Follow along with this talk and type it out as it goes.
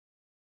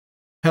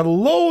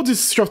Hello,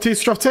 this is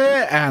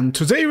GregTech, and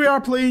today we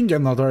are playing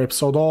another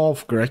episode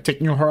of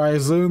GregTech New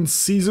Horizons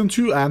Season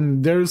 2,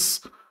 and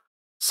there's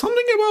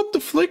something about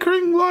the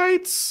flickering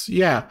lights.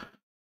 Yeah.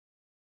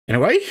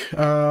 Anyway,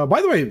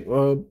 by the way,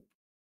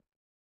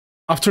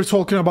 after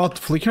talking about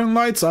flickering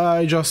lights,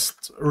 I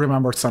just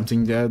remembered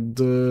something that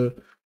the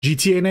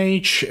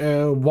GTNH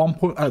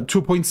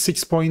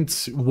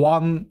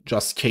 2.6.1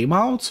 just came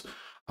out.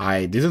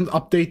 I didn't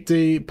update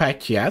the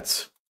pack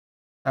yet,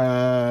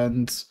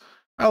 and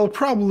I'll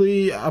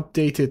probably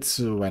update it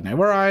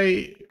whenever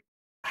I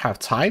have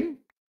time.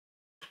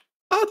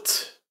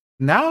 But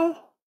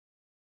now,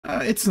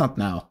 it's not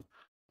now.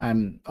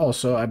 I'm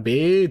also a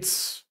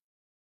bit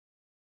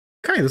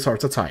kind of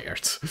sort of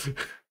tired.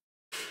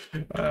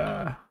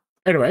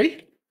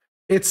 Anyway,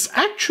 it's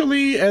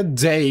actually a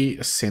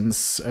day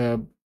since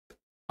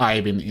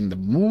I've been in the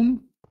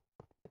moon,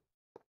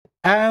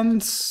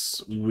 and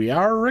we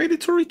are ready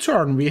to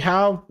return. We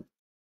have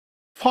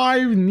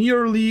 5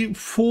 nearly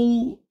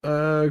full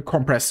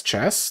compressed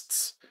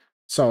chests.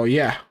 So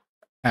yeah,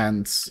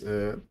 and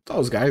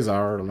those guys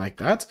are like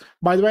that.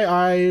 By the way,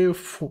 I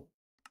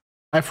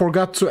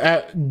forgot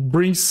to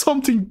bring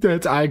something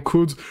that I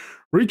could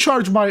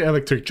recharge my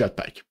electric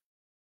jetpack.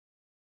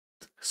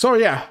 So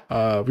yeah,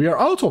 we are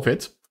out of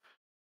it,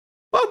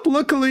 but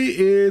luckily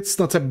it's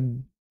not a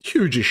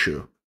huge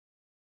issue.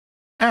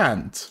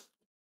 And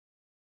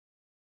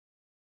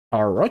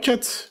our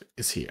rocket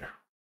is here.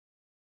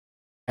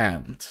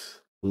 And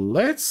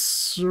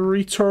let's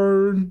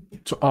return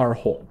to our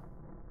home.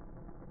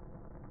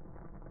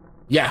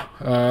 Yeah,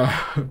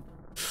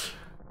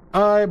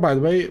 by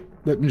the way,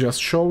 let me just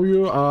show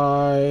you,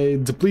 I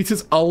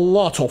depleted a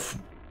lot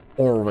of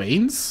ore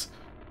veins.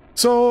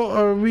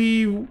 So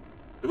we're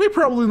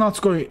probably not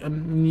going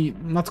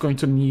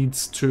to need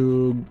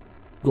to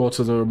go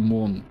to the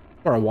moon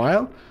for a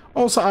while.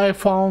 Also, I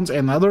found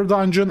another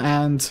dungeon,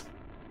 and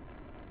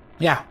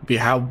yeah, we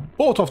have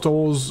both of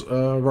those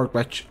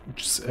workbench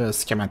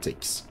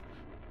schematics.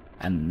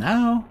 And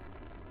now,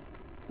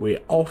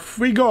 off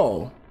we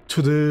go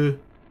to the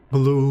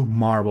blue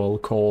marble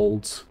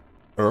called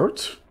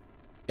Earth.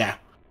 Yeah,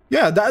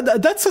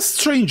 that's a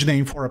strange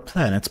name for a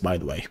planet, by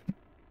the way.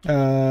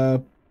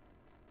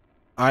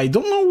 I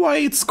don't know why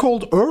it's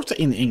called Earth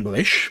in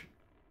English.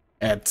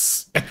 It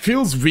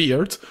feels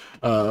weird.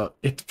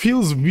 It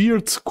feels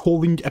weird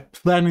calling a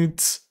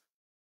planet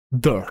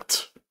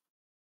dirt.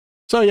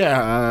 So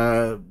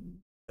yeah,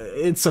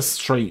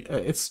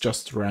 it's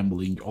just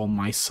rambling on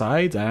my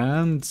side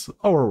and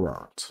our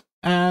world.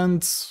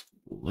 And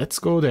let's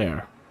go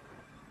there.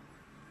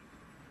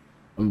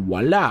 And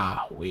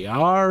voila, we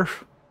are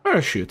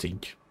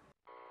parachuting.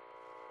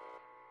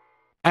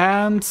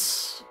 And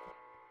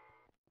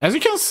as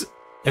you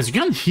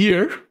can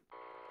hear,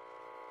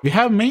 we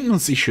have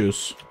maintenance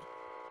issues.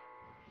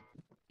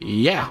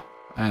 Yeah,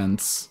 and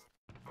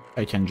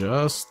I can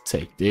just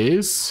take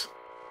this.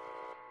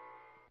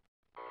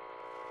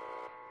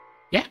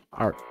 Yeah,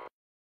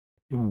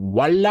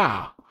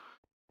 voila!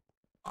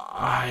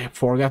 I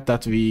forgot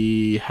that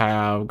we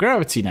have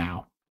gravity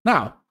now.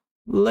 Now,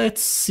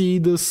 let's see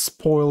the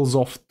spoils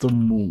of the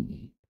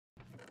moon.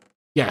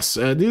 Yes,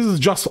 this is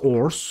just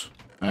ores,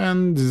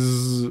 and this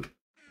is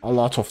a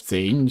lot of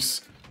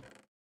things.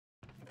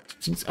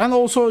 And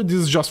also, this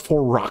is just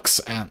for rocks.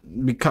 And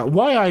because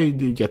why I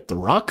get the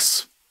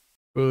rocks?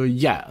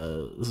 Yeah,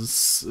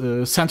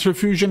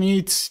 centrifusion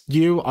heat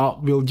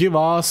will give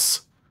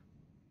us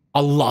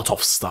a lot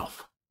of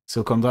stuff.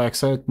 Silicon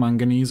dioxide,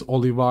 manganese,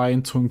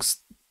 olivine,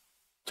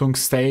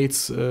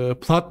 tungstate,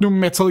 platinum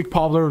metallic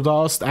powder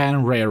dust,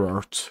 and rare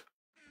earth.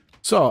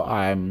 So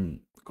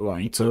I'm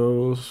going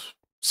to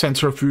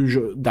centrifuge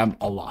them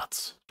a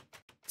lot.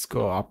 Let's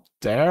go up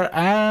there,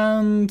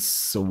 and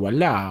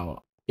voila.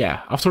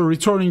 Yeah, after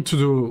returning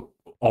to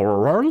our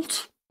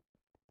world,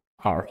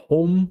 our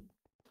home,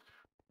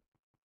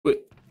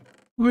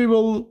 we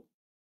will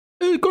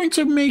going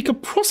to make a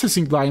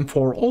processing line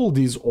for all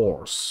these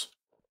ores.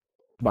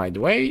 By the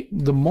way,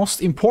 the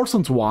most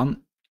important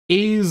one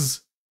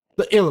is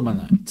the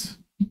ilmenite.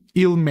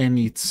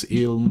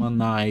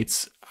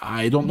 Ilmenite.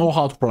 I don't know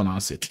how to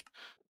pronounce it.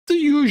 The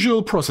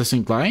usual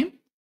processing line.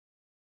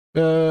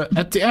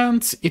 At the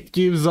end, it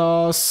gives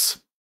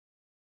us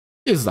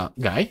that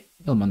guy,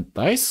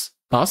 ilmenite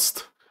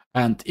dust,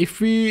 and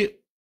if we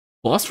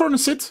blast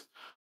furnace it,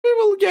 we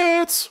will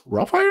get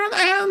rough iron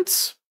and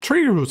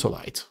 3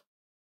 rutilite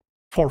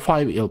for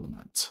 5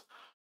 ilmenite.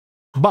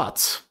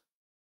 But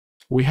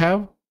we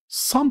have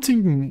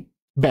something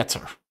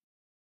better.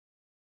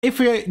 If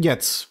we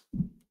get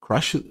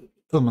crushed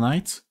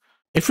ilmenite,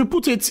 if we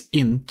put it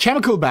in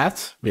chemical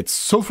bath with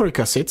sulfuric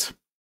acid,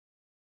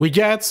 we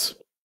get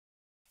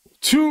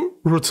 2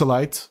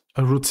 rutile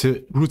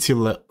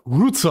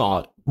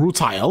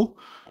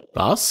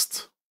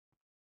dust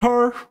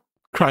per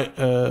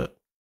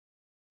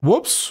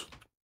whoops.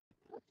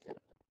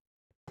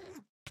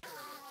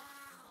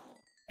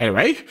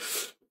 Anyway,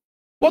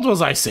 what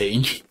was I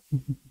saying?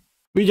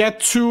 We get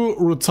 2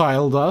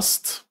 rutile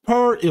dust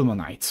per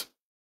ilmenite.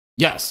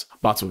 Yes,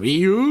 but we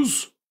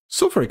use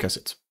sulfuric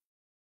acid.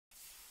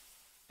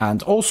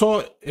 And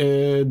also,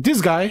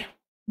 this guy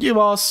give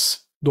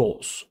us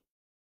those,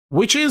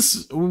 which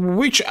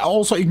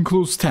also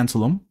includes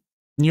tantalum,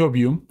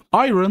 niobium,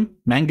 iron,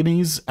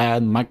 manganese,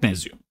 and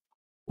magnesium,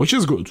 which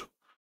is good.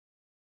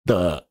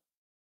 The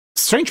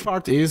strange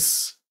part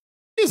is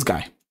this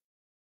guy.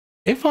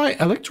 If I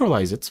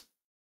electrolyze it,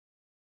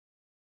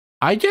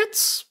 I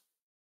get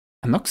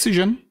an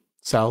oxygen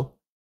cell,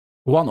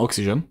 1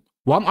 oxygen,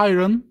 1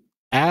 iron,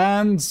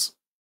 and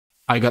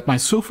I got my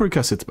sulfuric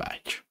acid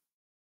back.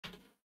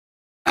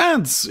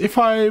 And if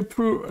I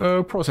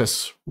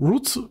process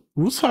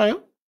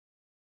rutile,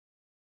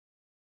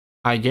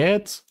 I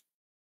get,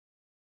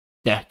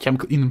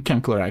 in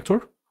chemical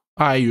reactor,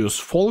 I use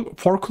 4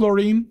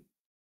 chlorine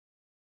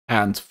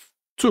and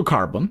 2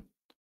 carbon.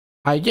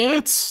 I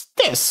get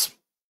this.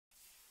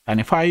 And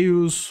if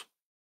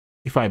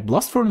I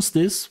blast furnace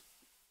this,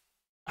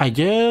 I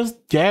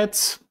just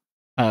get,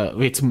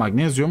 with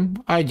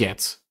magnesium, I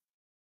get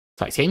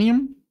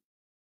titanium,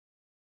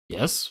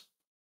 yes,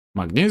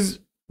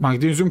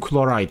 magnesium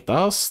chloride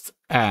dust,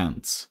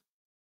 and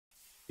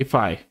if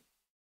I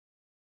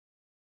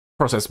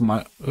process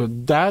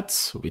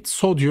that with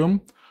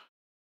sodium,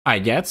 I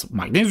get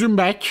magnesium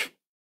back,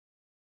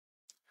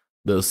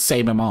 the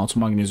same amount of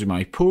magnesium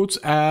I put,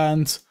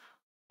 and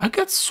I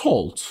get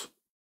salt,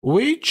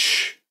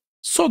 which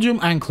sodium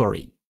and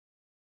chlorine.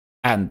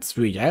 And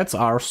we get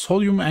our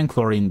sodium and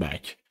chlorine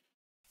back.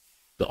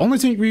 The only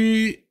thing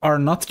we are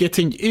not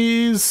getting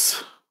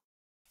is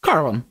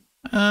carbon.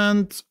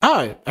 And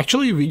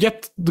actually we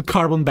get the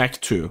carbon back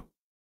too.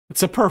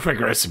 It's a perfect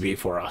recipe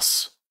for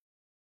us.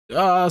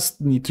 Just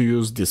need to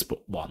use this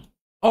one.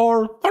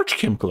 Or large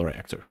chemical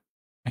reactor.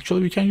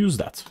 Actually we can use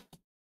that.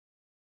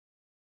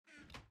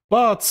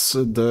 But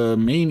the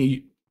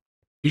main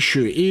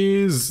issue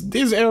is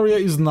this area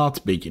is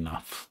not big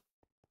enough.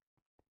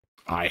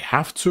 I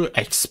have to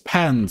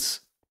expand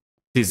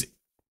this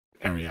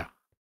area.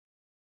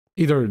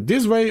 Either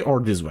this way or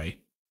this way.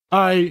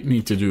 I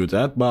need to do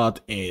that, but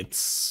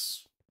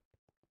it's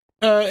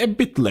a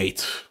bit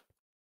late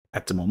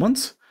at the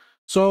moment.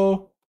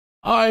 So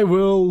I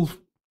will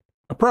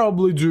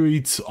probably do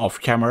it off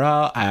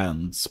camera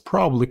and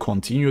probably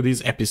continue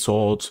this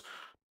episode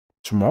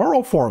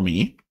tomorrow for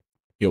me.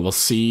 You will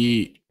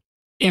see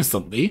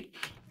instantly.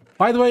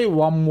 By the way,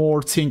 one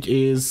more thing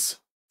is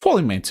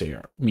falling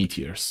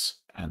meteors.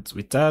 And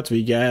with that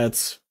we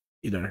get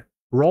either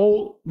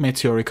raw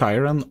meteoric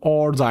iron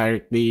or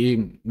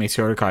directly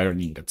meteoric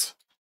iron ingot.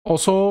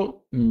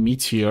 Also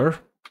meteor.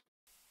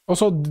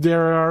 Also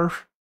there are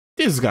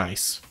these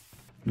guys,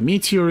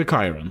 meteoric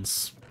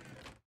irons.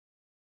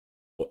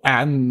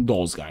 And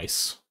those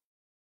guys.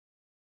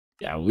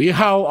 Yeah, we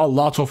have a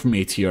lot of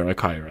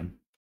meteoric iron.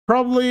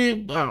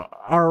 Probably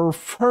our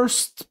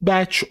first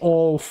batch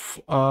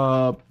of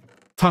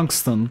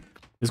tungsten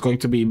is going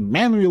to be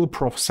manually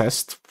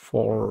processed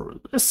for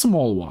a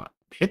small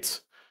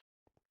bit,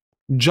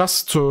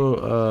 just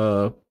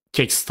to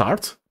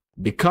kickstart,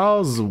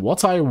 because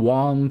what I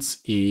want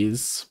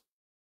is,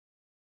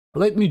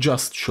 let me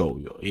just show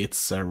you,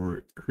 it's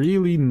a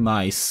really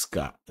nice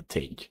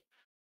thing.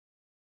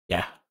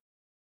 Yeah.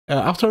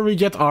 After we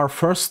get our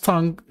first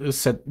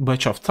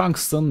batch of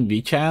tungsten,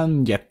 we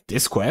can get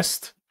this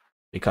quest,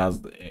 because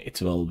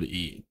it will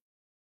be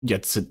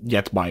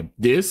get by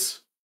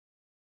this.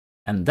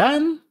 And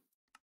then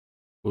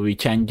we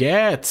can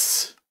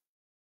get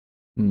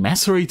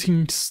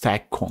macerating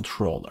stack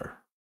controller,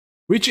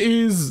 which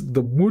is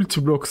the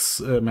multi-blocks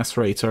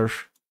macerator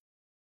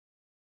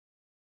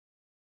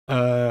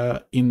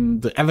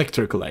in the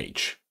electrical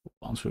age.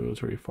 1, 2,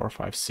 3, 4,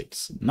 5,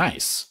 6.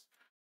 Nice.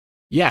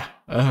 Yeah,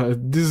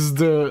 this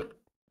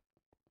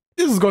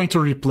is going to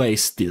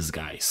replace these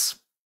guys.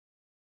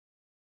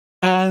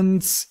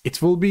 And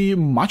it will be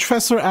much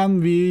faster,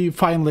 and we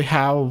finally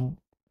have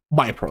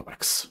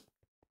byproducts.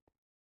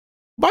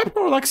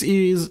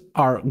 Byproducts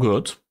are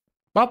good,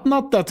 but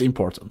not that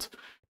important.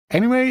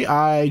 Anyway,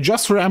 I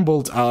just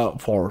rambled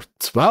for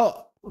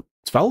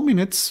 12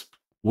 minutes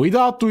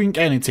without doing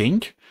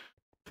anything.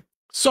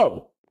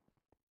 So,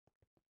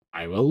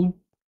 I will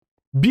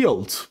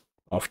build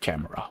off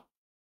camera.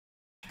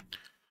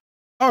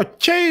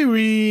 Okay,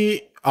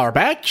 we are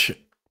back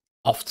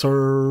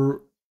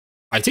after,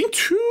 I think,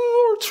 2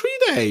 or 3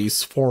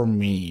 days for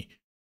me.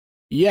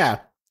 Yeah,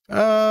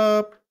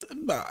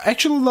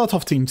 actually a lot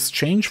of things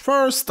changed.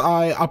 First,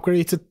 I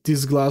upgraded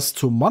this glass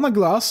to mana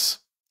glass,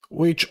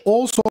 which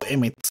also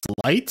emits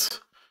light.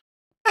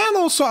 And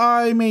also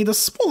I made a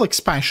small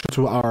expansion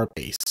to our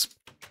base.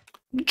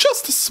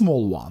 Just a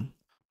small one.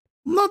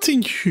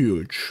 Nothing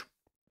huge.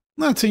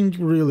 Nothing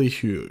really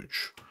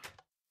huge.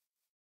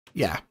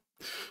 Yeah.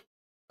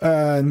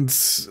 And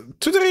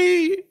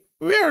today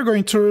we are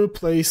going to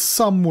replace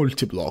some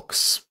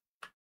multi-blocks.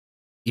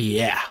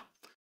 Yeah.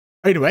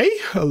 Anyway,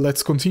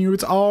 let's continue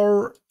with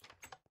our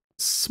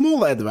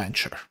small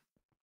adventure.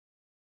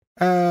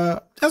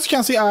 As you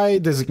can see, I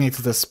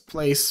designated this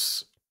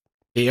place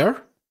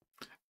here.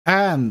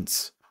 And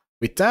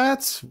with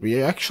that,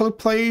 we actually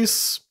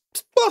place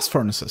blast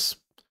furnaces.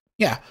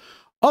 Yeah.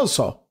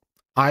 Also,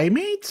 I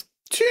made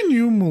 2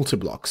 new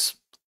multi-blocks.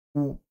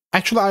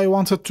 Actually, I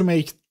wanted to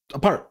make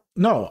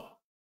no,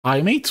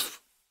 I made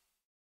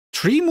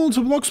 3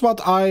 multi-blocks,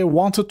 but I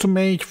wanted to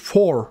make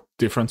 4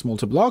 different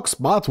multi-blocks,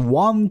 but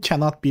one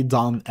cannot be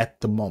done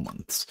at the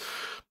moment.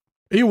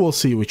 You will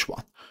see which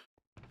one.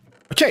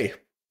 Okay,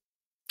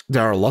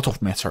 there are a lot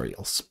of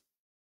materials.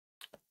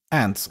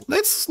 And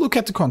let's look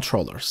at the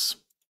controllers.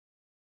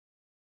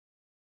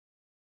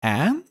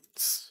 And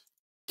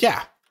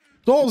yeah,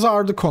 those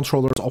are the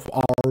controllers of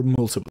our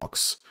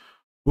multi-blocks,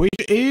 which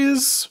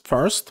is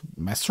first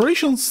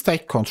maceration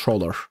stack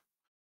controller.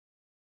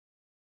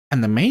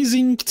 An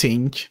amazing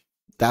thing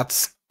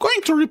that's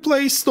going to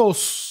replace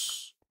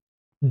those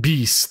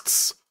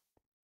beasts.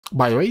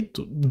 By the way,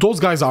 those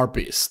guys are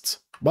beasts,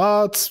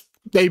 but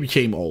they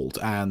became old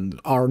and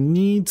our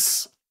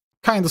needs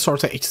kind of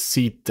sort of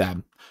exceed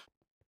them.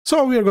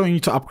 So we are going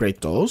to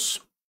upgrade those.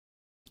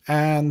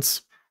 And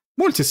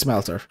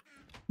multi-smelter.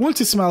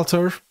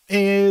 Multi-smelter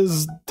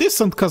is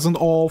distant cousin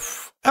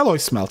of alloy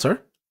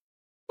smelter,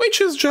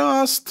 which is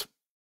just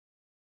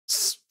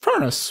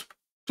furnace.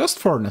 Just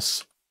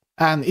furnace.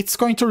 And it's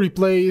going to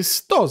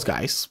replace those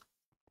guys.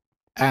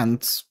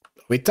 And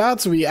with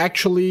that, we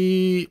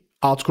actually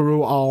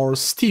outgrew our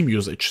steam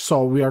usage.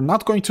 So we are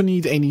not going to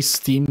need any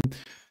steam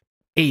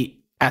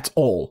at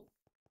all,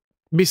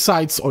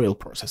 besides oil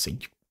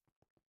processing.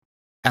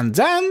 And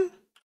then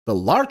the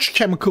large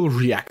chemical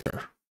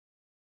reactor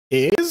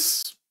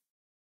is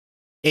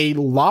a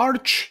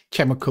large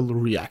chemical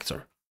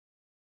reactor.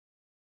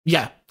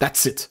 Yeah,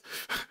 that's it.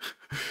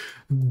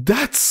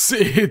 That's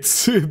it.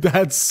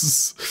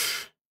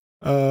 That's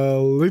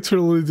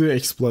literally the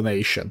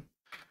explanation.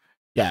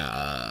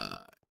 Yeah.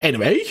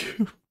 Anyway,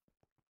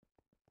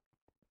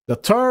 the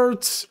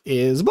third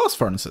is blast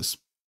furnaces.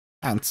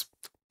 And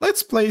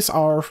let's place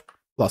our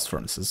blast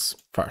furnaces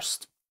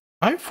first.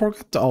 I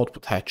forgot the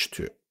output hatch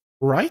too,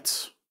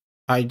 right?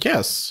 I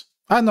guess.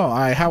 I know,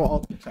 I have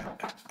output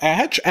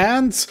hatch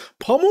and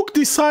Pamuk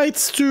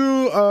decides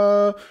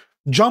to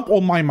jump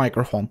on my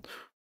microphone.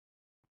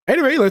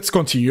 Anyway, let's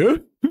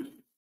continue.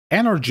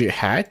 Energy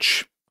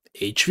hatch,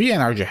 HV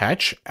energy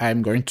hatch.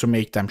 I'm going to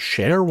make them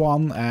share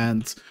one,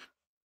 and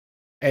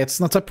it's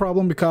not a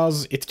problem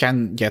because it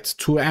can get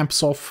 2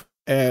 amps of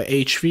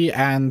HV,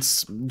 and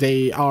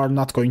they are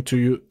not going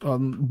to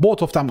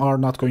both of them are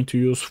not going to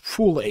use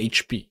full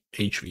HV.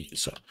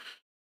 So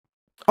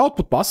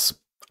output bus,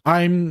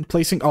 I'm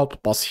placing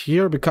output bus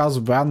here because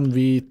when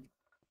we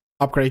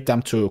upgrade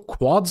them to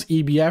quads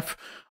EBF,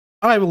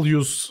 I will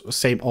use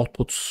same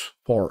outputs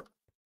for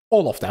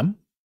all of them.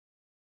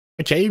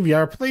 Okay, we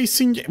are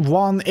placing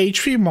 1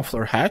 HV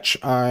muffler hatch.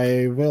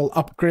 I will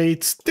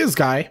upgrade this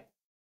guy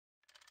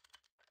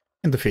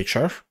in the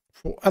future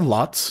for a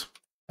lot.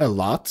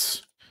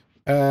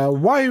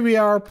 Why we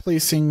are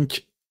placing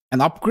an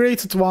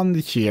upgraded one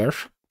here?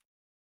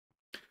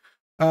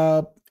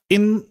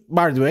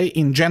 By the way,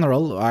 in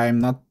general, I'm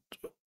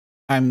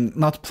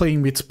not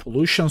playing with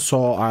pollution,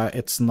 so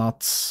it's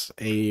not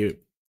a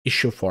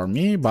issue for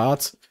me,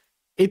 but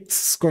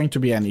it's going to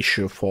be an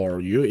issue for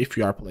you if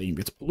you are playing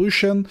with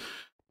pollution.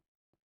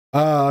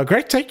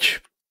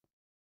 GregTech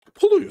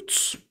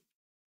pollutes.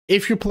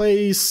 If you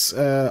place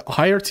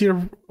higher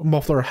tier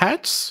muffler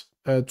hats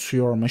to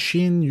your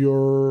machine,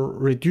 you're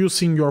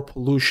reducing your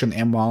pollution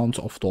amount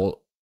of the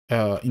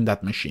in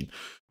that machine.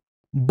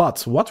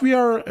 But what we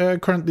are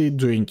currently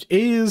doing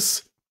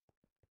is,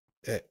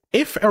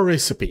 if a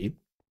recipe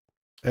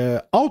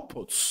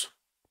outputs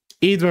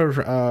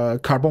either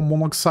carbon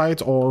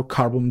monoxide or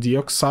carbon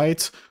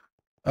dioxide,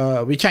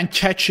 we can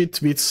catch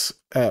it with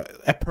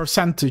a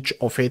percentage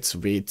of it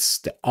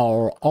with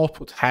our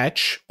output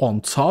hatch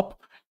on top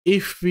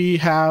if we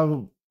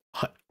have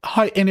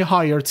any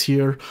higher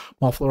tier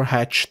muffler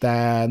hatch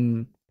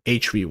than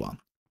HV1.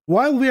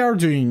 While we are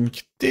doing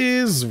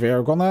this,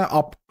 we're gonna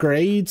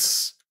upgrade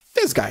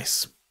these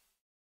guys.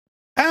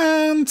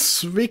 And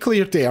we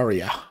cleared the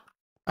area.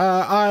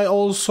 I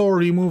also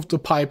removed the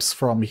pipes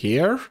from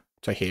here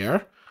to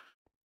here.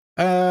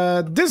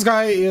 This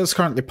guy is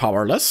currently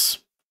powerless,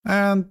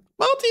 but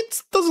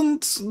it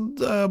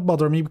doesn't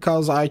bother me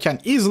because I can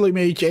easily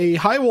make a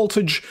high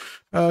voltage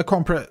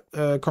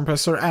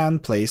compressor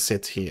and place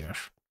it here.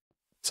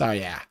 So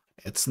yeah,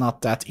 it's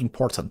not that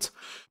important.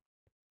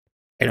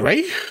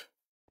 Anyway,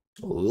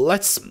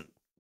 let's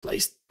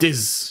place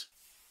this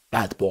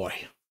bad boy.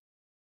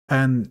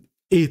 And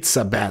it's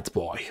a bad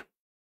boy.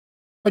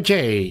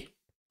 Okay,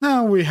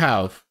 now we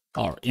have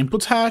our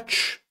input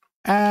hatch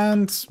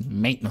and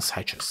maintenance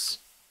hatches.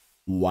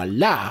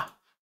 Voila!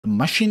 The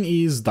machine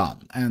is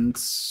done.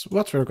 And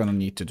what we're gonna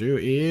need to do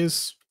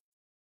is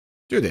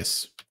do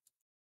this.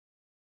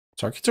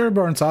 Circuitry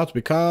burns out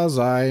because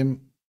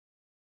I'm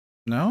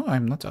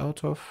not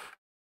out of...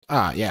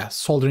 yeah,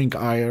 soldering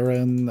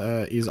iron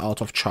is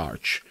out of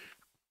charge.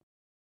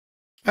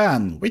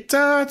 And with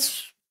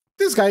that,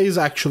 this guy is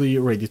actually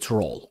ready to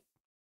roll.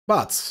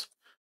 But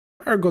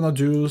we're gonna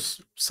do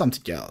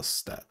something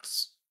else.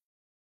 That's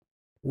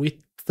with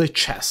the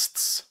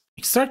chests.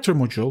 Extractor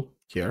module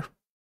here.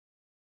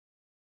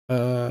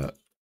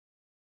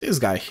 this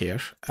guy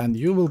here, and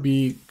you will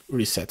be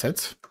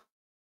resetted.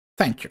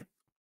 Thank you.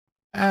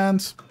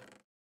 And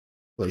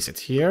place it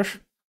here.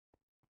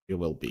 You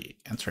will be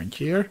entering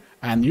here,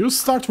 and you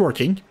start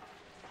working.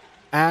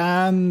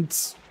 And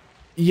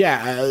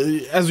yeah,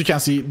 as you can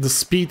see, the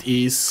speed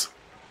is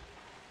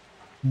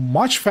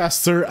much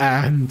faster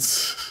and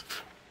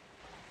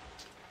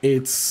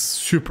it's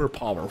super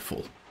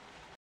powerful.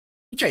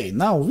 Okay,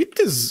 now with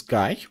this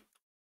guy,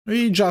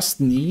 we just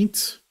need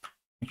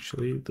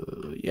actually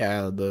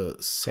the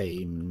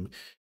same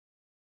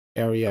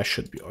area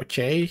should be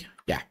okay.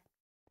 Yeah.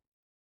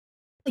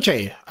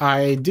 Okay,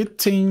 I did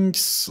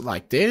things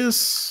like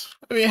this.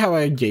 We have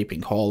a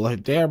gaping hole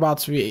there,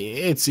 but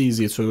it's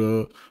easy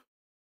to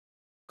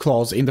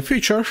close in the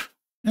future.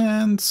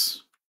 And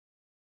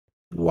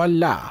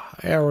voila,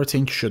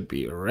 everything should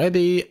be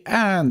ready.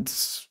 And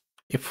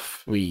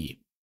if we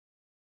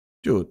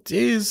do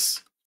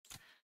this,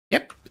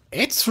 yep,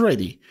 it's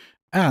ready.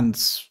 And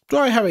do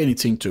I have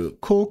anything to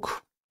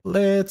cook?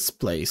 Let's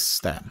place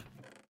them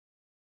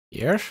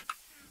here.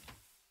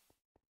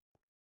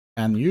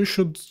 And you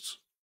should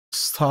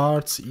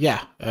start,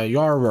 yeah, you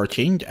are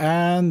working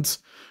and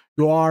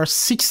you are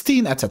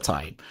 16 at a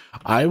time.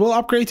 I will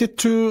upgrade it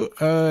to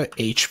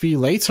HP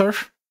later,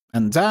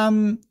 and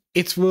then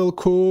it will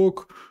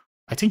cook,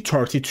 I think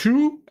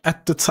 32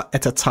 at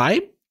a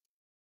time.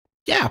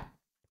 Yeah.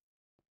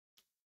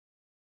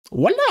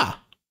 Voila!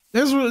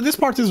 This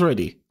part is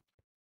ready.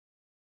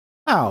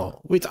 Now,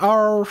 with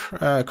our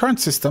current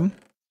system,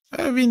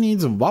 we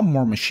need one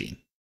more machine.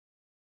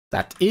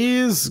 That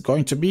is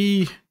going to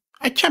be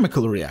a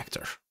chemical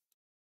reactor.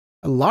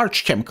 A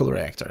large chemical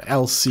reactor,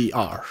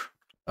 LCR.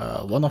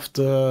 One of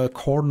the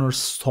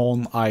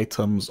cornerstone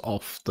items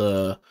of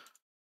the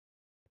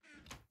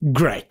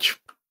Greg.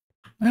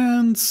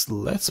 And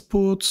let's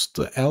put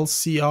the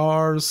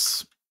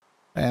LCRs,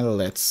 and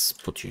let's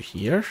put you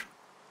here.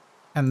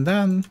 And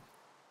then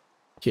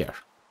here.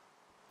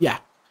 Yeah.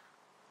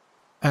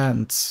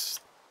 And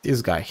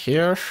this guy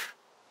here.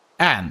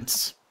 And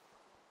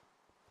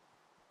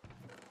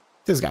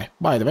this guy.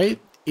 By the way,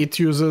 it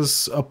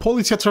uses a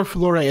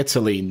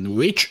polytetrafluoroethylene,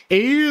 which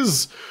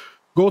is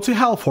go to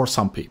hell for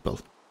some people.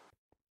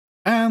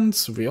 And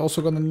we're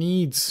also gonna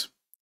need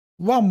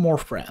one more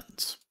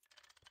friend.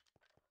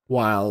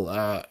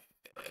 While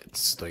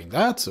it's doing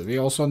that, we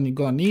also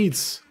gonna need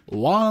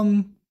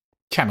one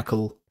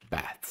chemical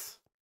bath.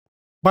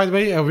 By the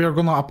way, we are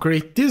gonna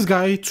upgrade this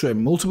guy to a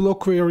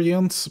multi-block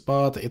variant,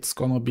 but it's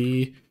gonna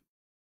be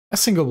a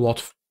single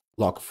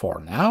block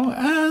for now.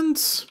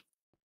 And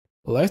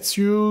let's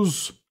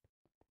use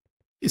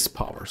this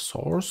power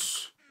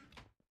source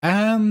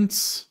and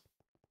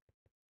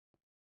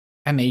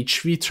an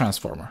HV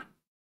transformer.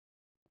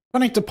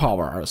 Connect the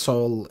power,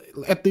 so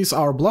at least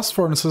our blast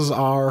furnaces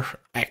are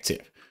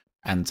active.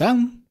 And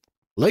then,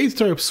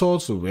 later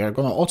episodes, we are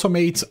gonna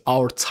automate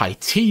our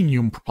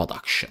titanium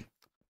production.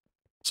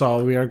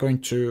 So we are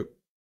going to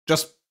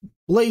just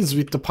blaze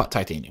with the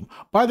titanium.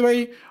 By the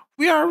way,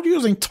 we are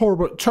using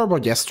turbo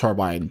gas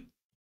turbine.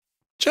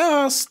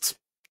 Just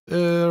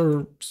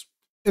a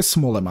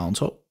small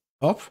amount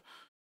of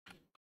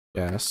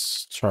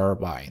gas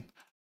turbine.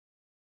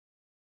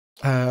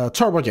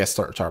 Turbo gas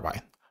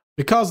turbine.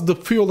 Because the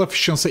fuel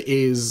efficiency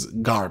is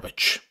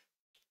garbage.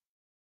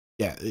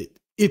 Yeah,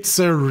 it's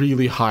a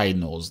really high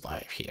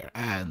nosedive here.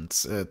 And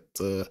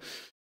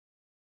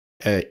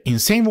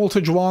insane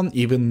voltage one,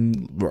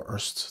 even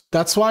worse.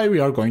 That's why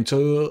we are going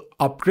to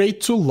upgrade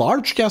to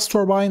large gas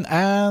turbine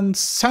and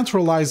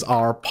centralize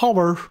our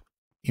power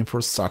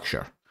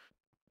infrastructure.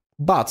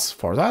 But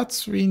for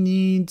that, we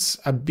need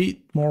a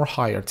bit more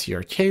higher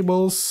tier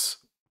cables.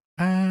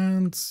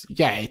 And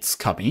yeah, it's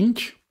coming.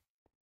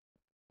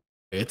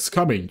 It's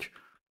coming.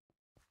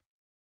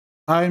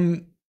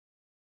 And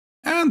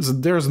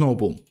there's no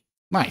boom.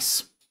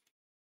 Nice.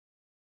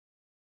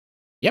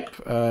 Yep,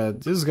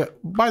 this guy.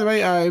 By the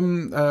way,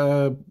 I'm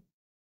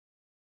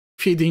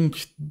feeding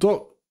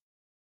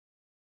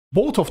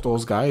both of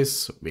those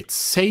guys with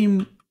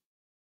same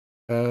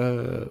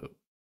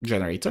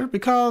generator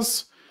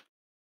because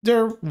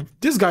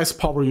this guy's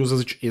power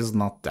usage is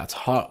not that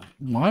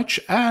much,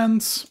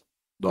 and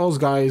those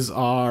guys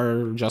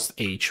are just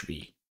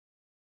HV.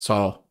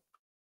 So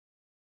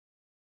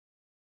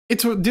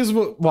this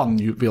one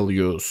you will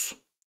use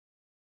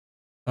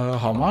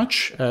how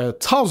much?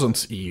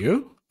 1000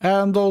 EU.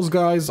 And those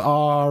guys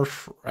are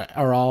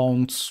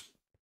around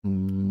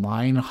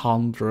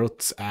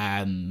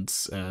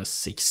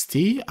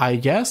 960, I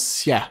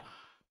guess. Yeah,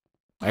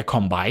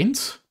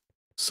 combined.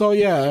 So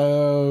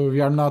yeah, we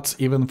are not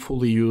even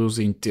fully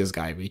using this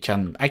guy. We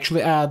can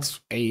actually add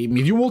a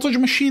medium voltage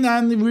machine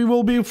and we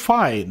will be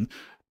fine,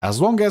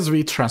 as long as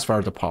we transfer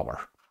the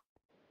power.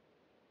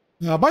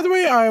 By the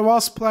way, I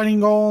was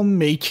planning on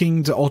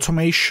making the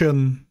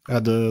automation,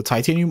 the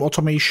titanium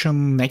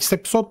automation next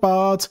episode,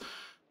 but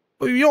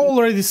we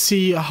already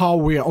see how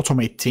we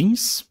automate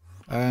things,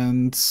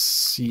 and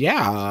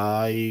yeah,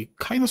 I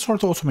kind of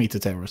sort of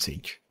automated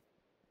everything.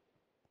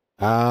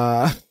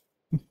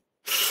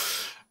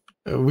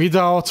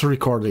 Without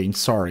recording,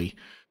 sorry.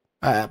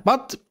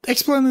 But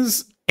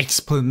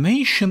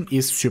explanation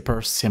is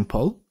super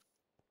simple.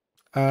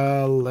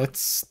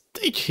 Let's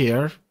take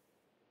here.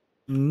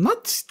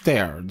 Not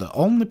there. The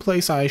only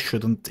place I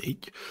shouldn't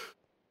take.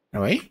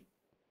 Anyway,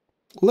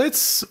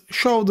 let's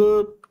show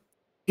the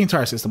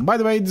entire system. By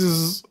the way, this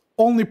is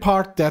only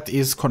part that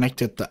is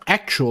connected to the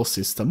actual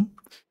system,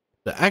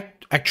 the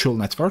actual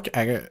network,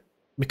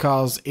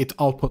 because it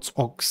outputs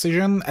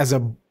oxygen as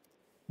a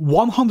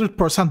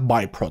 100%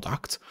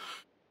 byproduct.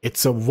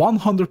 It's a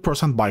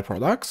 100%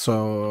 byproduct,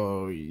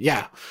 so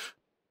yeah.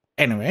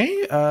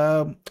 Anyway,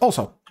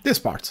 also, this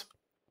part.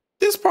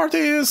 This part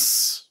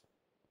is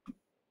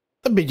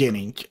the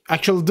beginning.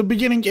 Actually, the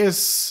beginning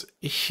is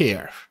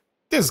here.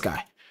 This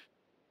guy.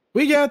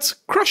 We get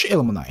crushed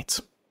ilmenite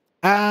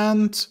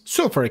and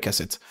sulfuric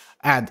acid,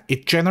 and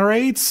it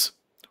generates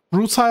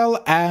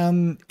rutile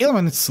and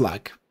ilmenite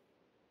slag.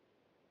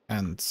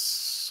 And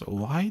so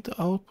why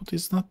the output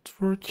is not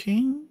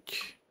working?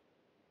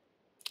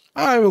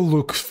 I will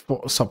look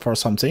for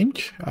something.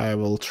 I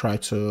will try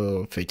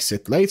to fix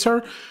it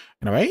later.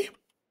 Anyway,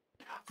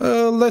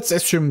 let's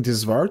assume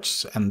this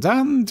works, and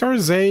then there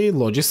is a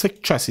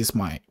logistic chassis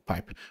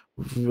pipe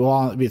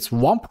with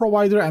one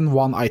provider and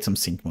one item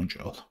sync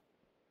module.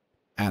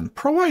 And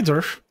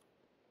provider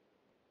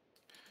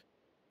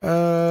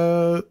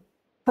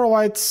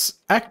provides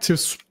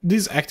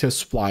this active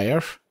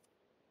supplier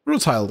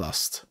rutile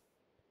dust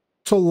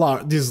to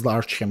this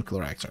large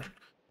chemical reactor.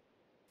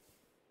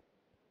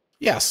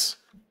 Yes,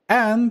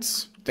 and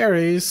there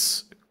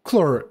is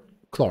chlor,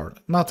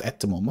 not at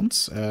the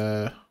moment.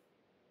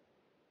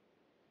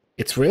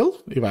 It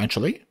will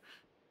eventually.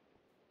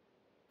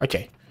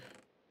 Okay,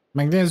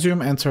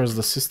 magnesium enters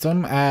the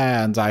system,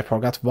 and I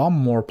forgot one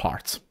more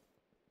part.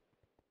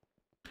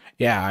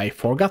 Yeah, I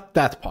forgot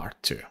that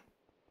part too.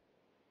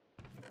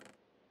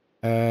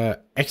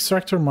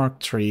 Extractor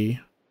Mark III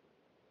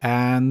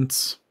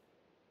and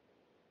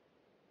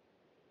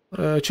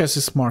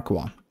chassis Mark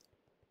I.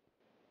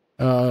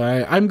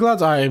 I'm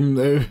glad I'm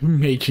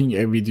making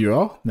a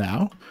video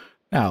now.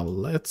 Now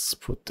let's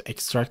put the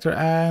extractor,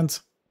 and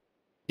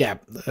yeah,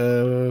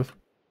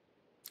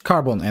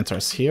 carbon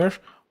enters here.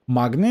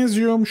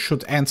 Magnesium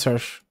should enter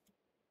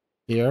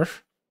here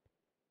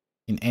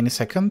in any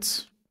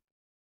second.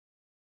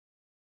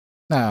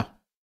 No,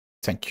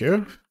 thank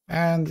you.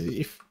 And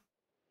if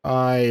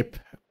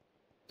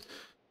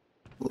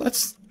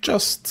let's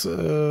just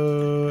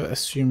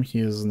assume he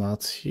is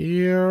not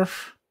here.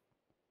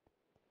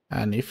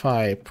 And if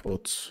I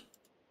put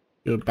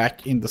you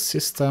back in the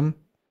system,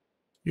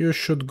 you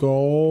should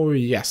go,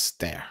 yes,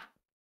 there.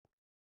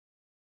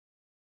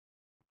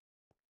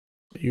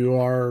 You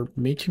are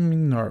making me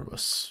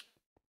nervous.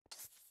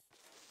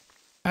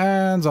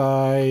 And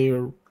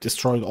I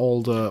destroyed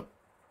all the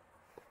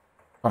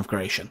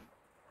configuration.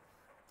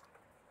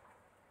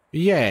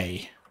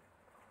 Yay.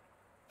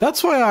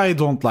 That's why I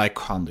don't like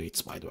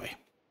conduits, by the way.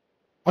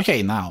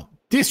 Okay, now,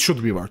 this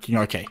should be working.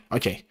 Okay.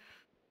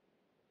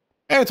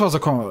 It was a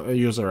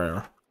user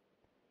error.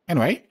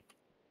 Anyway.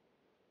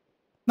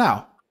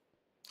 Now,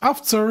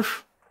 after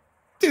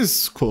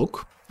this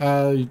cook,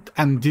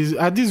 and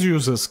this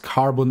uses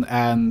carbon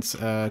and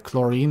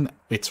chlorine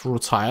with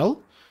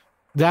rutile,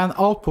 then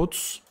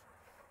outputs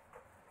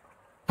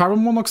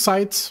carbon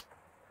monoxide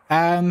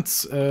and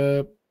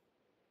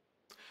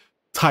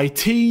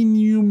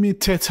titanium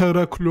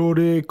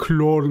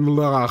tetrachlorichlor.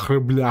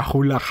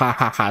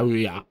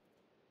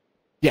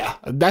 Yeah,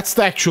 that's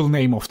the actual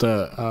name of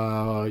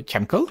the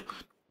chemical.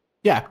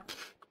 Yeah.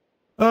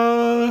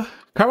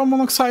 Carbon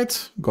monoxide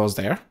goes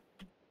there.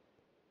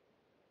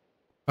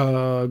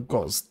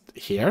 Goes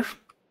here.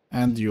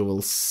 And you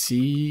will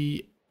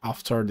see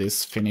after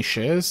this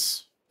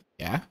finishes.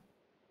 Yeah.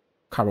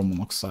 Carbon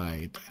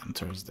monoxide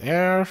enters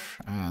there.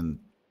 And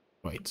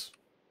wait.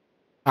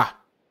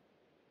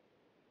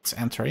 It's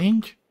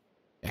entering.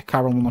 Yeah,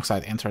 carbon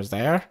monoxide enters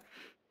there.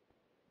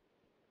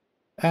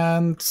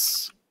 And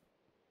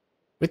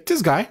with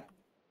this guy,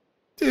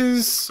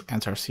 this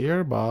enters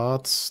here,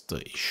 but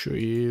the issue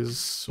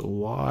is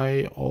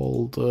why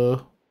all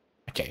the...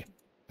 Okay,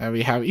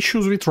 we have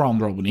issues with round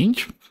robining.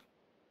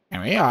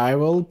 Anyway, I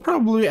will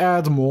probably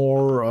add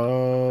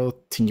more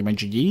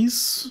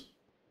thingamajiggies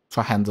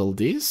to handle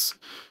this.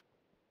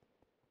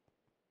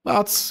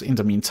 But in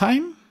the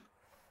meantime,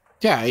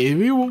 yeah,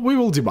 we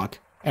will debug.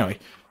 Anyway,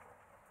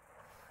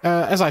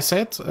 as I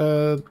said,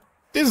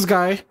 this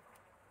guy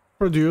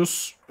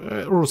produce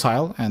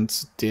rutile,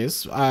 and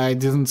this I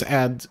didn't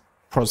add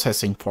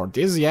processing for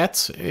this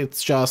yet.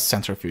 It's just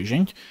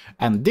centrifuging,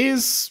 and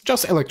this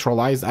just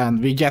electrolyzed,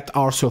 and we get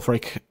our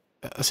sulfuric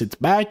acid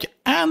back,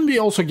 and we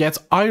also get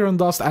iron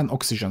dust and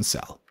oxygen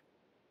cell.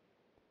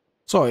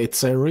 So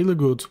it's a really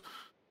good.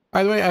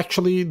 By the way,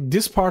 actually,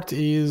 this part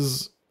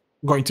is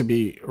going to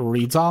be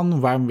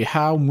redone when we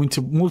have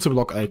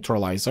multi-block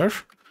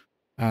electrolyzer.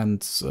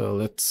 And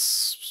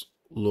let's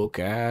look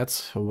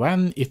at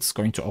when it's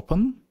going to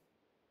open.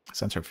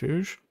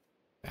 Centrifuge.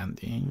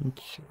 Ending.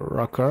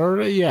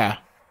 Rocker. Yeah.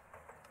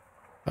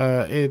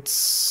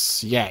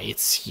 It's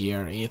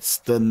here. It's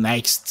the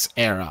next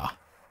era.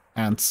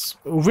 And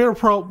we're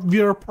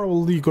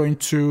probably going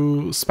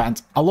to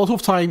spend a lot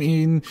of time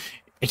in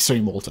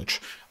extreme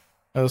voltage.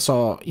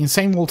 So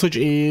insane voltage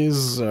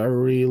is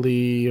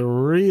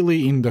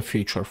really in the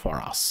future for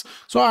us.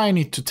 So I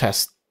need to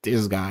test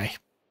this guy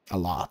a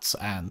lot,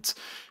 and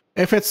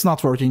if it's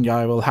not working,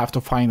 I will have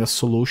to find a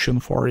solution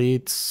for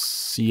it.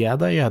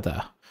 Yada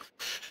yada.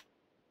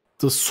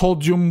 The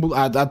sodium,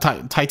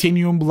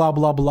 titanium, blah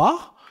blah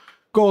blah,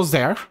 goes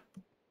there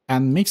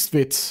and mixed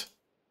with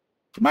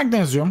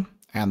magnesium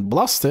and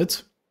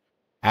blasted,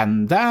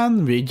 and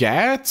then we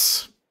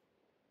get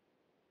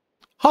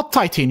hot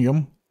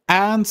titanium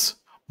and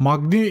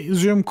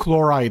magnesium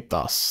chloride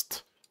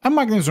dust. And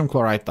magnesium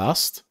chloride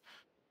dust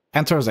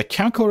enters a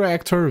chemical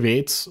reactor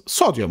with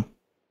sodium,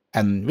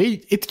 and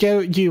it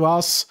give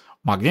us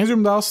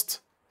magnesium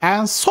dust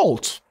and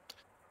salt.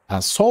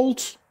 And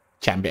salt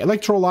can be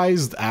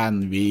electrolyzed,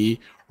 and we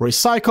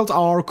recycled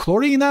our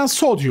chlorine and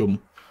sodium.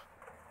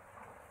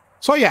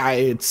 So yeah,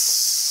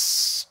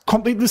 it's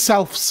completely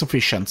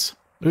self-sufficient.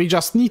 We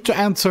just need to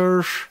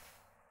enter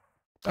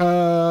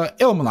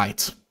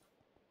ilmenite.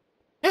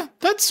 Yeah,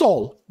 that's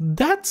all.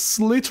 That's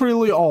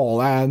literally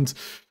all. And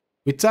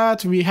with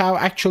that, we have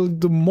actually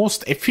the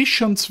most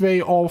efficient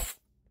way of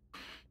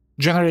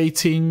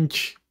generating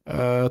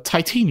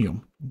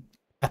titanium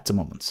at the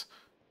moment.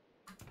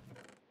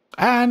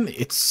 And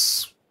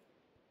it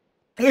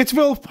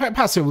will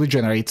passively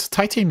generate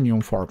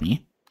titanium for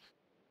me,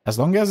 as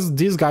long as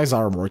these guys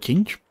are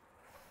working.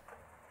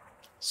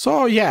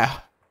 So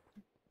yeah,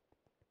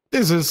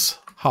 this is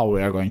how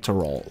we are going to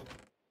roll.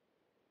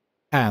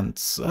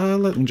 And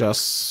let me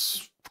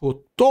just put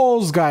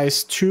those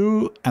guys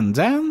too, and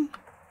then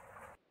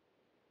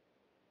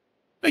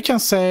we can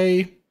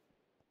say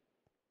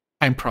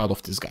I'm proud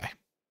of this guy.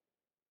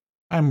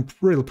 I'm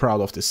really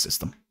proud of this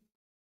system.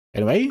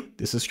 Anyway,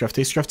 this is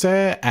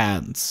GregTech,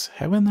 and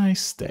have a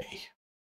nice day.